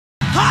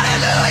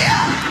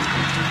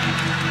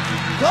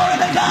Glory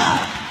to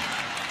God.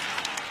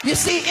 You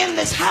see, in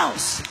this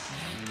house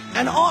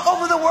and all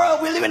over the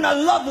world, we live in a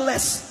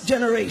loveless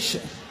generation.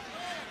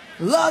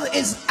 Love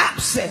is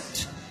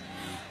absent.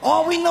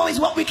 All we know is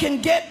what we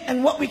can get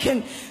and what we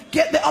can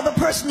get the other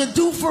person to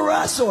do for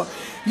us, or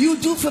you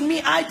do for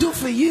me, I do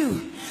for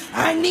you.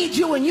 I need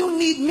you and you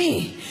need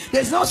me.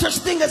 There's no such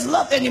thing as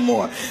love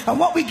anymore. And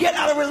what we get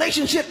out of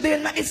relationship,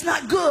 it's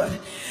not good.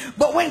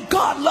 But when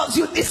God loves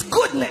you, it's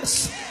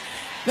goodness.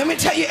 Let me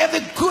tell you, every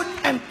good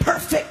and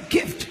perfect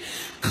gift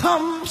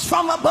comes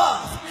from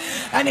above,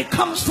 and it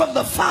comes from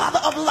the Father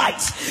of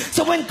lights.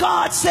 So when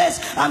God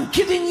says, I'm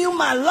giving you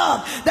my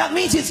love, that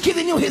means he's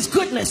giving you his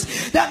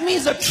goodness. That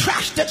means the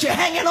trash that you're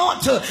hanging on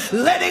to,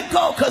 let it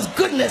go, because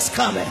goodness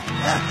coming.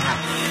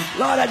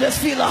 Lord, I just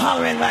feel a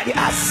hollering right here.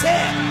 I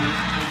said,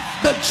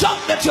 the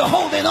junk that you're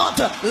holding on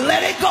to,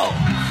 let it go,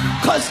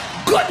 because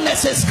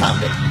goodness is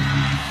coming.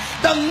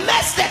 The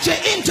mess that you're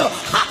into,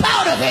 hop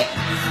out of it,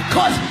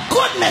 because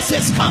goodness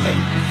is coming.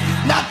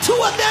 Now, two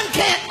of them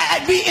can't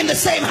be in the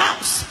same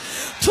house.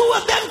 Two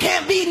of them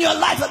can't be in your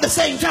life at the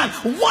same time.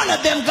 One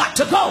of them got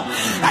to go.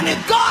 And if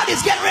God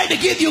is getting ready to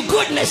give you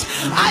goodness,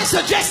 I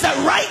suggest that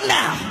right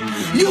now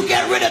you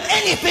get rid of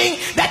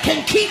anything that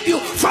can keep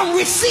you from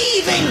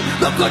receiving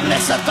the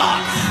goodness of God.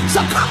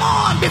 So come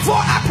on,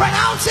 before I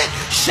pronounce it,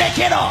 shake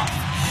it off.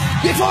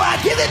 Before I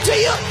give it to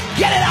you,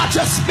 get it out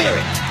your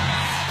spirit.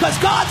 Because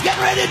God's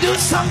getting ready to do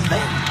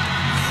something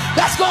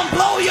that's going to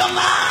blow your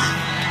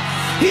mind.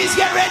 He's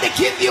getting ready to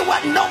give you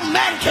what no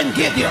man can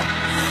give you.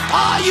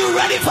 Are you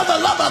ready for the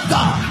love of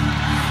God?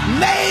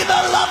 May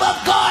the love of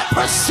God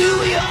pursue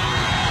you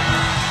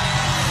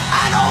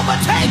and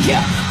overtake you.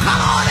 Come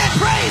on and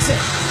praise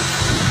it.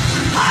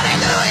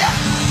 Hallelujah.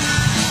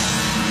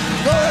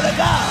 Glory to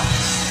God.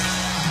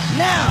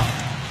 Now,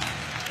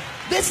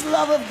 this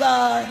love of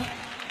God,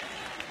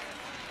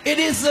 it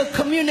is a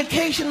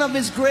communication of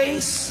his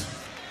grace.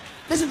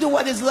 Listen to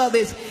what his love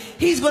is.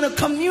 He's going to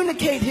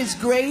communicate his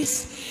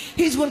grace.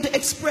 He's going to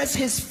express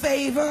his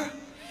favor.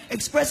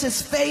 Express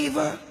his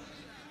favor.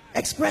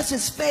 Express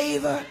his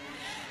favor.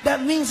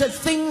 That means that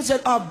things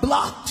that are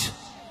blocked,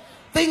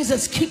 things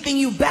that's keeping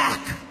you back,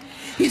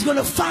 he's going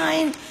to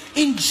find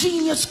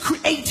ingenious,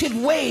 creative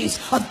ways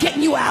of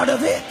getting you out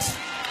of it.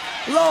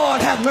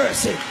 Lord have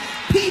mercy.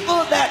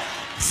 People that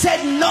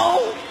said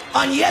no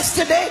on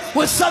yesterday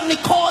will suddenly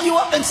call you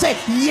up and say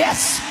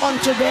yes on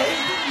today.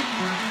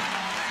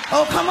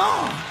 Oh, come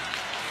on.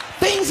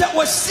 Things that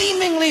were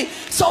seemingly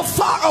so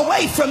far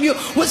away from you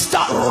will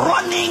start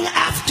running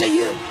after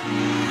you.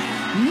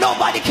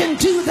 Nobody can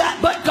do that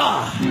but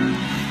God.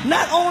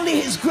 Not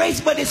only his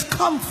grace, but his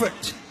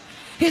comfort,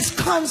 his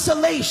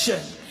consolation.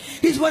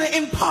 He's going to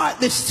impart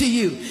this to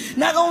you.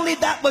 Not only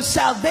that, but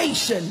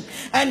salvation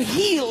and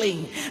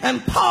healing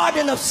and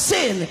pardon of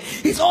sin.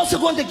 He's also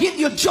going to give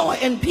you joy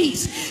and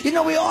peace. You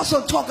know, we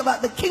also talk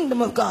about the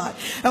kingdom of God,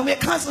 and we're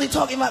constantly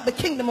talking about the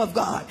kingdom of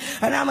God.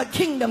 And I'm a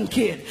kingdom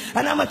kid,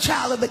 and I'm a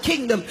child of the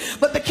kingdom.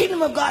 But the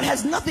kingdom of God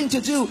has nothing to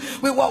do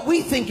with what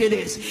we think it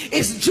is.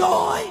 It's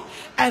joy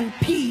and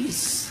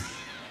peace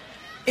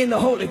in the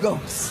Holy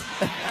Ghost.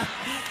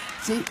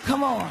 See,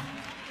 come on.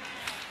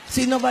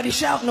 See, nobody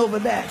shouting over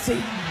that.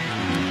 See.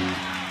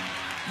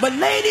 But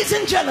ladies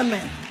and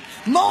gentlemen,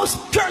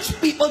 most church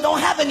people don't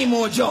have any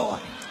more joy.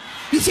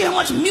 You see how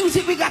much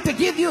music we got to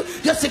give you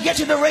just to get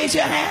you to raise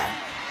your hand?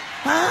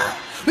 Huh?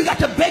 We got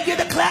to beg you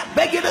to clap,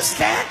 beg you to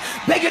stand,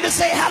 beg you to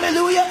say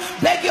hallelujah,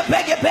 beg you,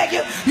 beg you, beg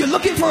you. You're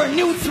looking for a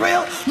new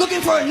thrill,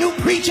 looking for a new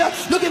preacher,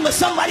 looking for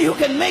somebody who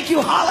can make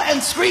you holler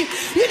and scream.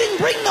 You didn't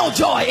bring no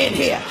joy in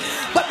here.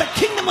 But the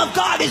kingdom of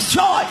God is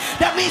joy.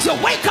 That means you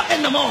wake up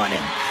in the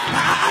morning.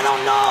 I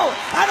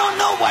don't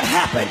know what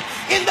happened.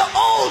 In the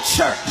old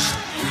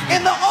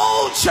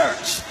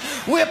church,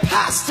 where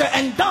Pastor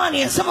and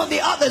Donnie and some of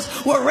the others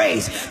were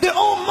raised, their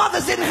own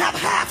mothers didn't have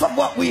half of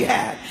what we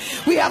had.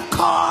 We have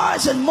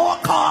cars and more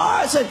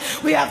cars, and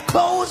we have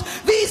clothes.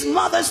 These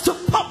mothers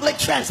took public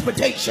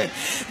transportation.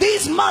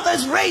 These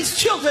mothers raised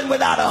children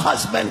without a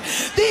husband.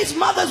 These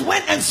mothers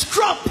went and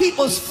scrubbed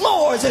people's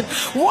floors and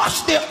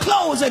washed their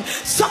clothes and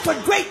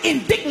suffered great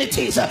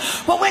indignities.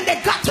 But when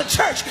they got to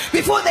church,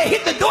 before they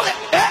hit the door,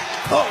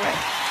 glory.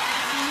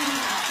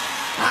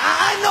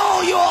 I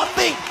know you all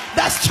think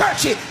that's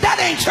churchy.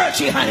 That ain't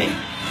churchy, honey.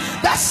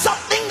 That's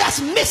something that's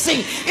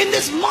missing in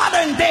this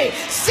modern day.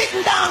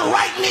 Sitting down,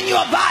 writing in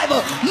your Bible,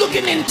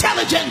 looking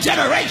intelligent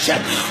generation.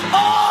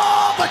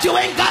 Oh, but you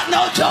ain't got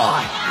no joy.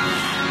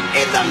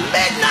 In the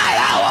midnight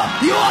hour,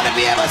 you ought to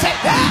be able to say,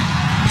 ah!